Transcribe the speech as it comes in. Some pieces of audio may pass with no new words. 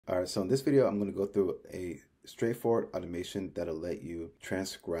All right, so in this video, I'm going to go through a straightforward automation that'll let you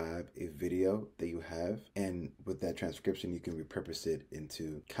transcribe a video that you have. And with that transcription, you can repurpose it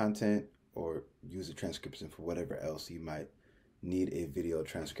into content or use the transcription for whatever else you might need a video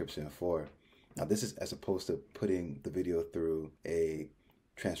transcription for. Now, this is as opposed to putting the video through a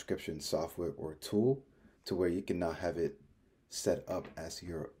transcription software or tool to where you can now have it set up as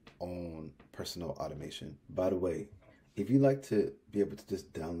your own personal automation. By the way, if you like to be able to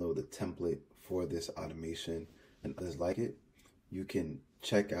just download the template for this automation and others like it, you can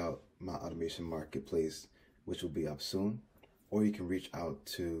check out my automation marketplace, which will be up soon, or you can reach out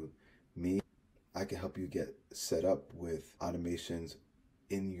to me. I can help you get set up with automations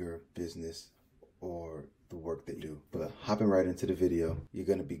in your business or the work that you do. But hopping right into the video, you're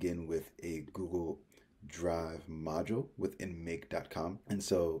going to begin with a Google Drive module within make.com. And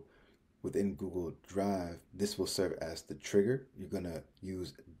so within Google Drive, this will serve as the trigger. You're going to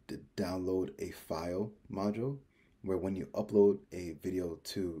use the download a file module, where when you upload a video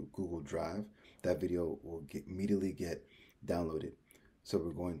to Google Drive, that video will immediately get downloaded. So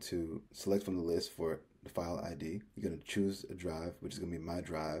we're going to select from the list for the file ID. You're going to choose a drive, which is going to be my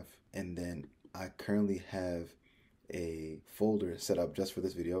drive. And then I currently have a folder set up just for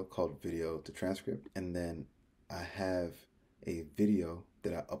this video called Video to Transcript. And then I have a video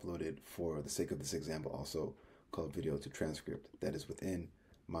that I uploaded for the sake of this example also called Video to Transcript that is within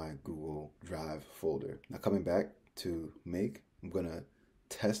my Google Drive folder. Now coming back to Make, I'm going to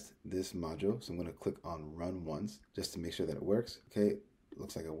test this module. So I'm going to click on Run Once just to make sure that it works. Okay,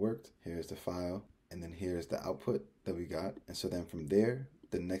 looks like it worked. Here's the file, and then here's the output that we got. And so then from there,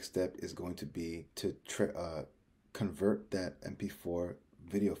 the next step is going to be to convert that MP4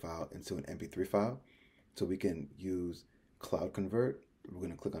 video file into an MP3 file. So we can use CloudConvert. We're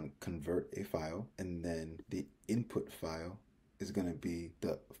going to click on Convert a File, and then the input file is going to be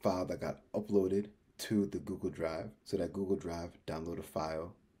the file that got uploaded to the Google Drive. So that Google Drive download a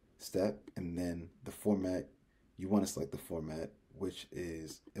file step, and then the format, you want to select the format, which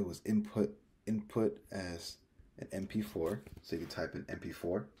is, it was input as an MP4. So you can type in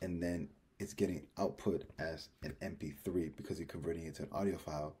MP4, and then it's getting output as an MP3 because you're converting it to an audio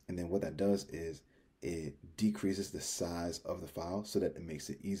file. And then what that does is it decreases the size of the file so that it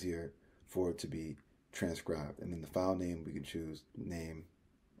makes it easier for it to be transcribed. And then the file name, we can choose name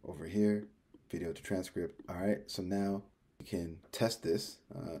over here, Video to Transcript. All right, so now we can test this.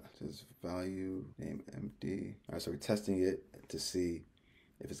 Just value name MD. All right, so we're testing it to see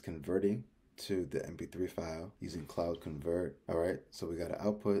if it's converting to the MP3 file using CloudConvert. All right, so we got an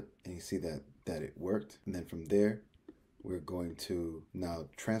output, and you see that it worked. And then from there, we're going to now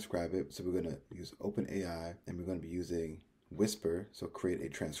transcribe it. So we're going to use OpenAI, and we're going to be using Whisper. So create a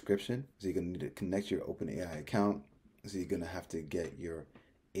transcription. So you're going to need to connect your OpenAI account. So you're going to have to get your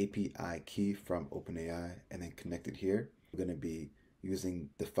API key from OpenAI and then connect it here. We're going to be using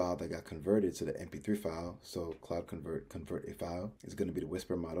the file that got converted to the MP3 file. So CloudConvert, convert a file is going to be the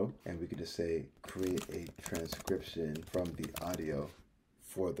Whisper model. And we can just say, create a transcription from the audio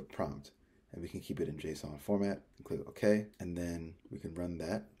for the prompt. And we can keep it in JSON format. Click OK, and then we can run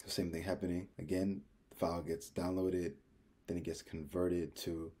that. Same thing happening. Again, the file gets downloaded, then it gets converted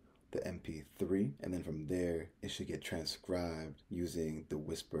to the MP3, and then from there, it should get transcribed using the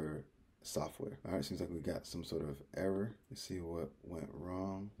Whisper software. All right, seems like we got some sort of error. Let's see what went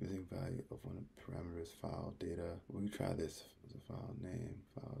wrong. Using value of one of the parameters, file data. We can try this. File name,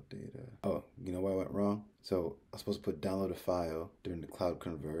 file data. Oh, you know what went wrong? So I was supposed to put download a file during the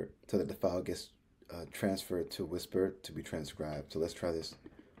CloudConvert so that the file gets transferred to Whisper to be transcribed. So let's try this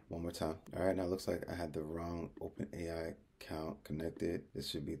one more time. All right, now it looks like I had the wrong OpenAI account connected. This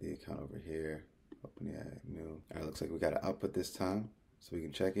should be the account over here. OpenAI new. All right, looks like we got an output this time, so we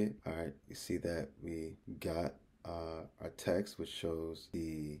can check it. All right, you see that we got our text, which shows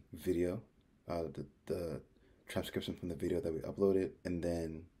the video, the transcription from the video that we uploaded. And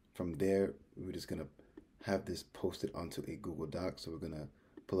then from there, we're just gonna have this posted onto a Google Doc. So we're gonna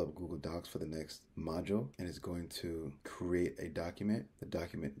pull up Google Docs for the next module, and it's going to create a document. The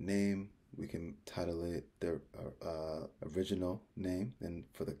document name, we can title it the original name. And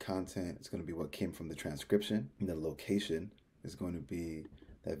for the content, it's going to be what came from the transcription. And the location is going to be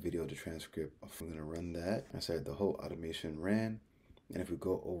that video to transcript. I'm going to run that. I said the whole automation ran. And if we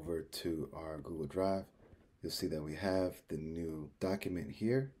go over to our Google Drive, you'll see that we have the new document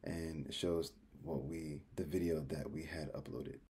here, and it shows the video that we had uploaded.